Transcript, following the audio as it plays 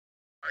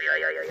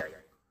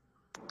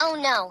Oh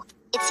no,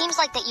 it seems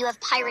like that you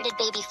have pirated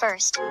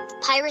BabyFirst.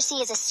 Piracy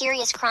is a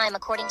serious crime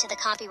according to the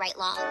copyright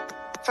law.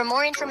 For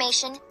more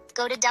information,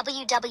 go to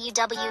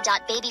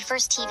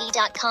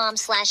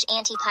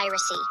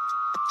www.babyfirsttv.com/anti-piracy.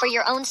 For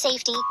your own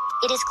safety,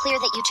 it is clear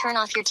that you turn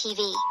off your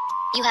TV.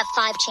 You have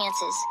 5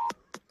 chances.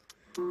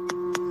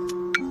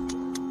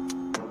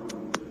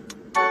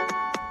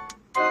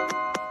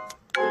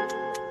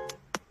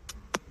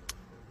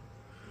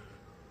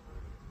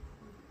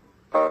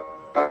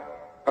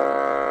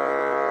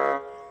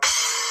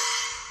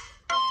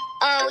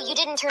 Oh, you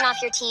didn't turn off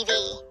your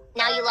TV.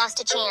 Now you lost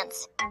a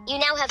chance. You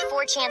now have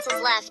 4 chances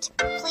left.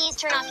 Please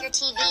turn off your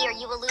TV or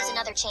you will lose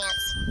another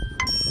chance.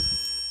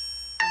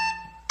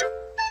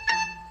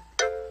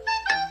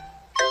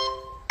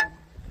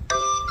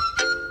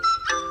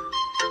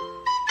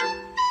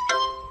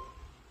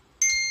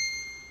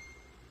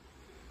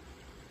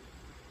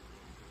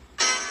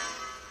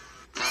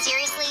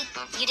 Seriously?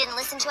 You didn't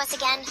listen to us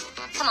again?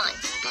 Come on.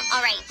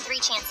 All right, 3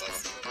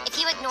 chances. If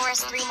you ignore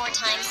us 3 more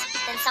times,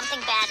 then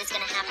something bad is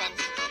gonna happen.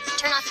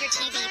 Turn off your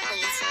TV,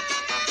 please.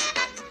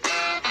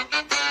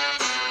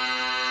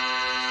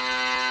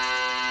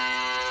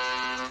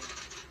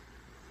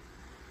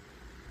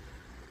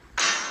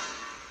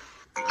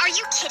 Are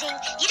you kidding?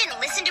 You didn't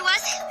listen to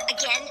us?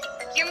 Again?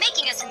 You're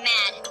making us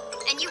mad.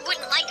 And you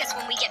wouldn't like us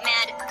when we get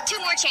mad. 2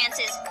 more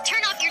chances.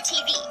 Turn off your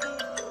TV.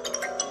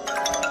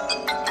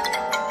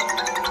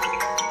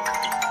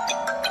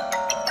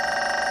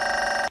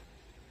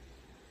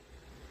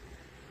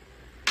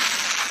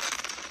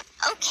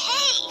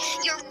 Okay,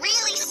 you're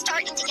really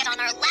starting to get on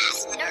our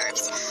last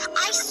nerves.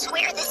 I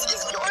swear this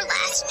is your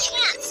last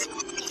chance.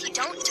 If you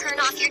don't turn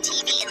off your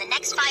TV in the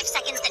next 5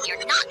 seconds, then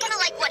you're not gonna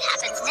like what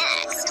happens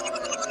next.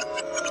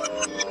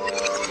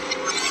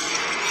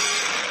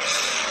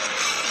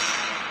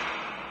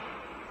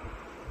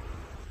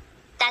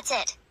 That's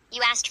it.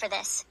 You asked for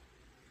this.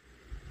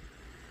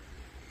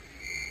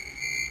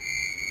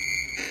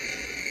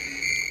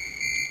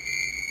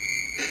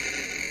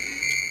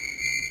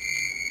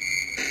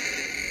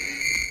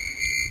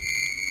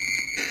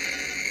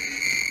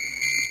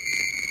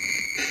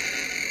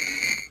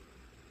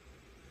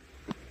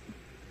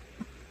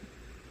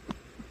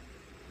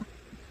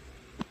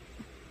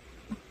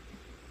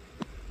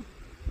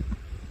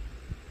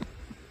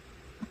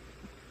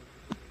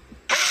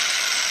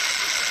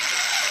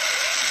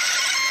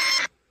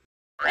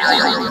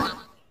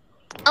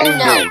 Oh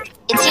no,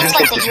 it seems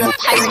like that you have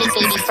pirated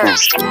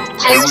BabyFirst.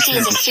 Piracy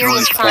is a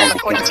serious crime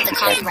according to the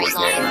copyright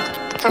law.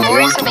 For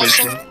more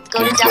information,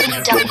 go to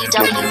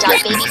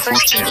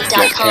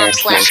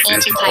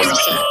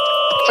www.babyfirsttv.com/anti-piracy.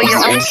 For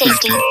your own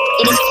safety,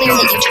 it is clear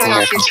that you turn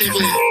off your TV.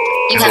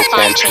 You have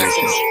 5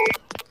 chances.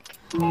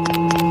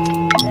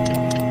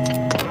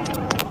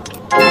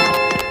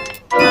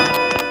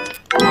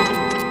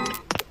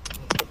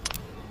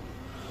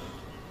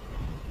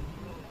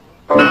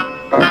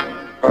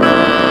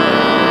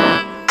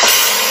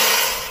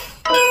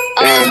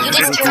 You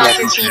didn't turn off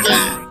your TV.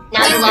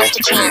 Now you lost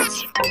a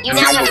chance. You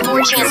now have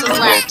 4 chances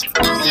left.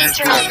 Please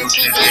turn off your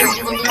TV or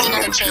you will lose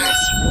another chance.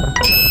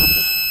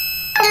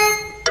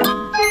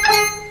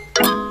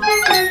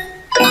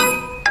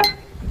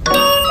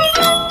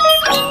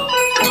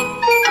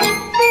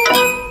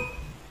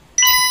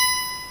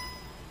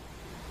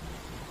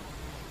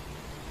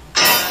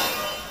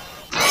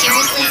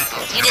 Seriously?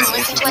 You didn't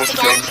listen to us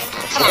again?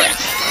 Come on.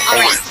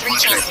 Alright, 3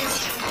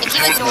 chances. If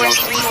you ignore us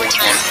 3 more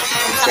times,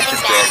 then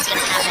something bad is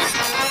gonna happen.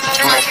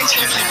 Turn off your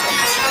TV,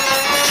 please.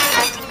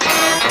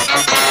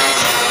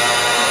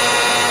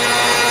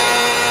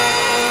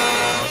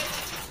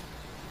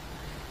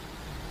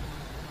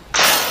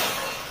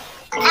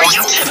 Are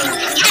you kidding?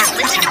 You didn't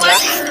listen to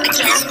us?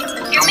 Again?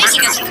 You're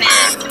making us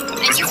mad.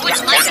 And you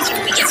wouldn't like us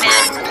when we get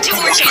mad. 2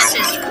 more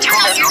chances. Turn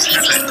off your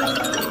TV.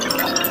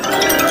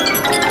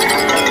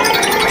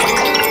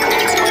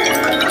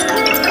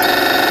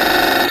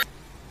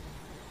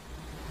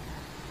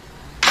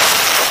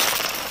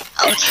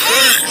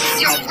 Okay,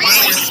 you're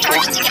really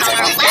starting to get on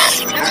our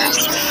last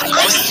nerves.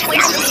 I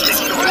swear this is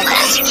your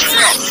last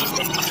chance.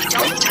 If you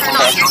don't turn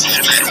off your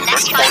TV in the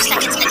next 5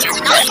 seconds, then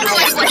you're not gonna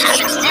like what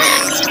happens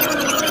next.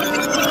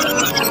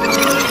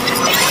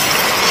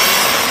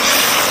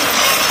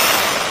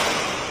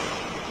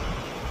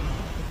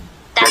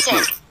 That's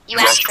it. You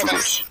asked for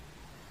this.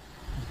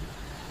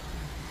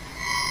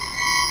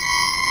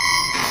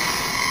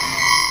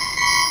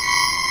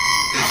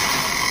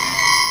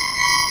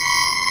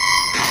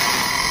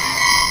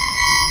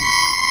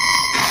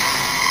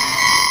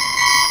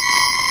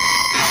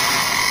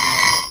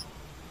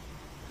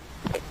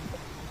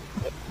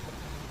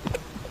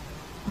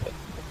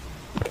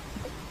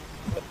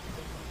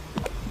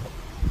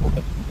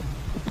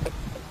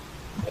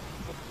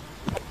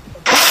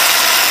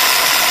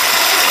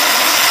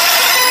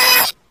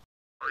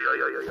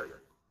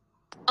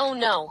 Oh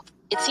no,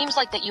 it seems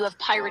like that you have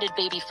pirated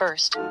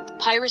BabyFirst.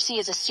 Piracy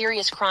is a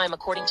serious crime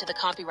according to the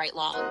copyright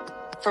law.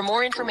 For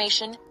more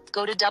information,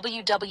 go to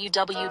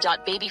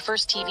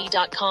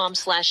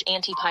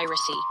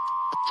www.babyfirsttv.com/anti-piracy.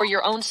 For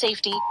your own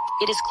safety,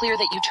 It is clear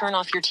that you turn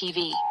off your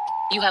TV.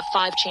 You have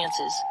 5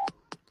 chances.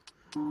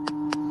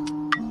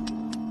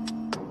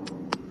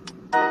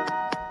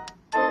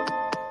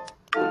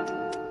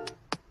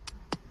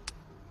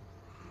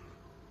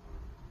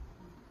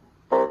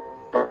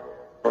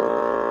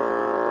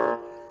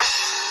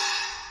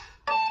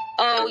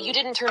 Oh, you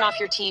didn't turn off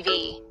your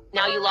TV.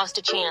 Now you lost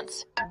a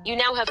chance. You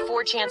now have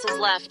 4 chances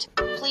left.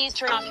 Please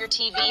turn off your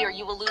TV or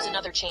you will lose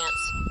another chance.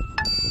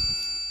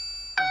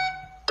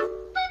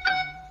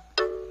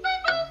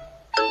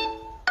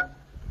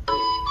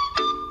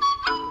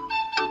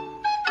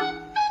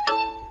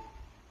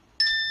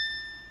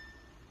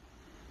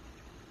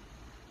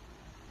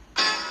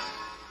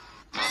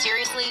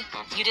 Seriously?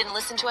 You didn't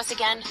listen to us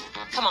again?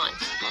 Come on.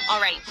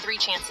 All right, 3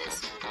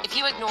 chances. If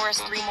you ignore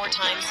us 3 more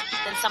times,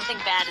 then something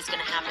bad is going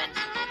to happen.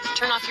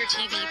 Turn off your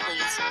TV,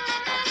 please.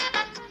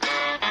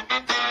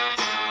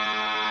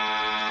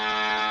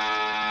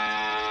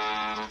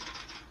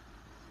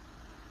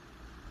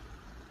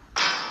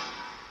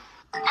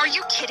 Are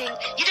you kidding?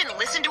 You didn't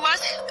listen to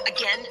us?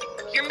 Again?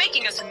 You're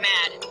making us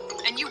mad.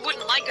 And you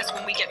wouldn't like us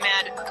when we get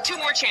mad. 2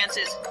 more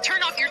chances.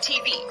 Turn off your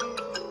TV.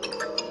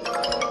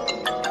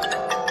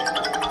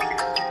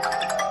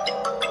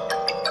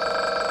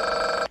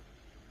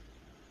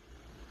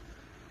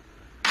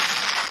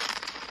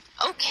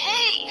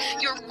 Okay,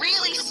 you're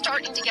really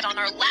starting to get on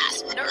our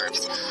last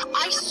nerves.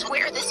 I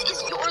swear this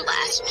is your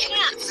last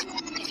chance.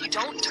 If you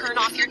don't turn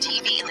off your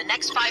TV in the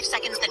next 5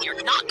 seconds, then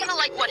you're not gonna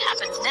like what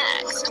happens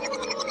next.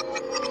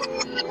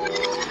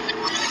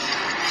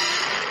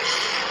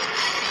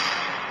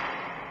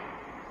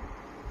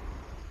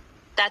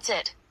 That's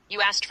it. You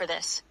asked for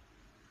this.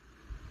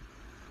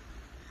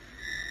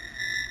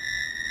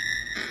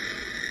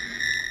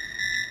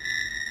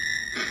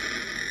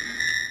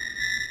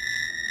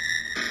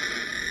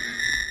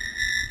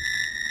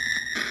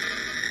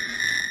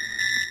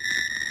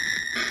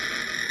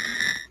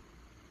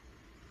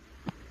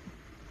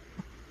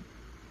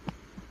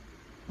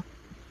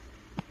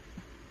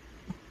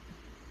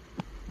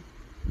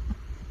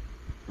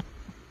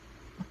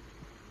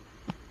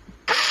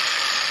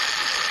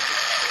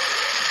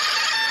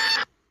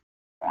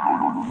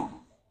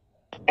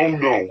 Oh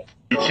no,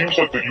 it seems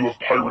like that you have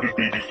pirated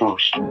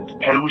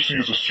BabyFirst. Piracy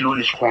is a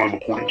serious crime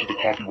according to the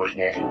copyright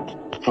law.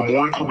 For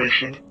more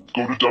information,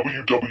 go to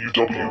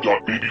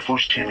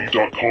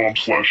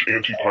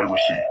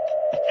www.babyfirsttv.com/anti-piracy.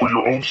 For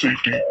your own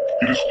safety,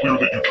 it is clear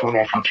that you turn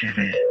off your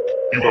TV.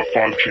 You have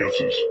 5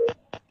 chances.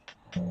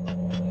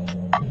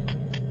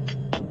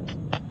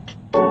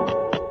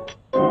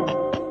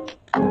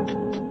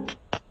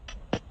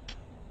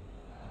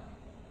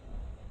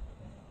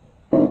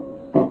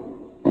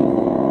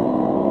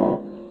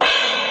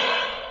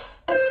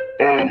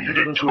 You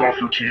didn't turn off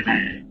your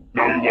TV.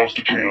 Now you lost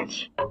a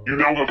chance. You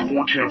now have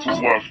 4 chances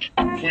left.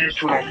 Please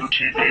turn off your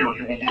TV or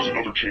you will lose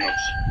another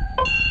chance.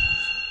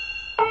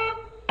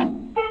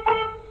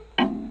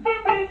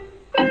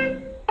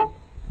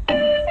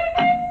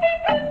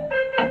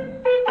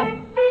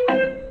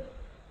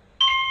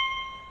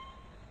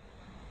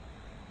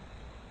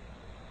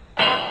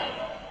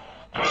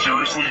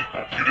 Seriously?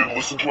 You didn't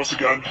listen to us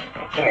again?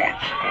 Come on.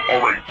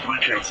 Alright, 3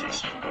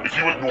 chances. If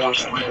you ignore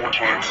us 3 more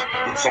times,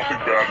 then something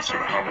bad is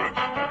gonna happen.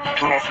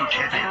 Turn off your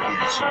TV,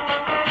 please.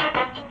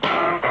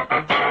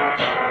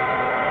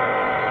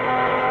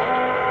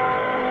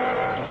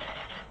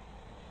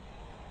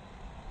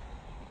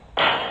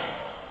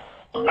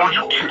 Are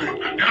you kidding?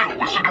 You didn't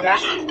listen to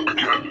us?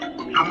 Again?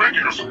 You're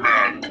making us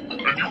mad.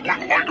 And you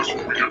wouldn't like us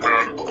when we get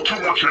mad.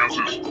 2 more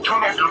chances.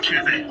 Turn off your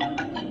TV.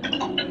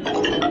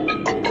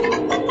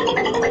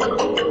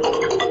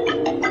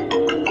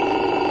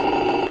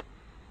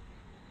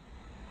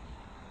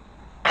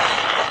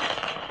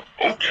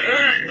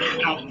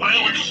 You're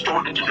really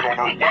starting to get on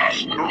our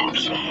last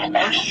nerves.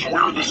 I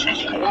swear this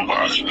is your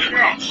last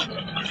chance.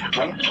 If you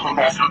don't turn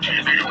off your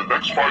TV in the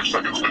next 5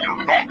 seconds, then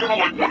you're not gonna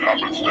like what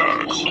happens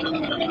next.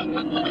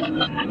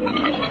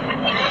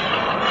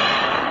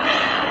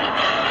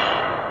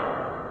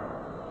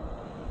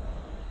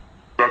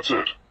 That's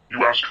it.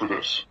 You asked for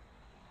this.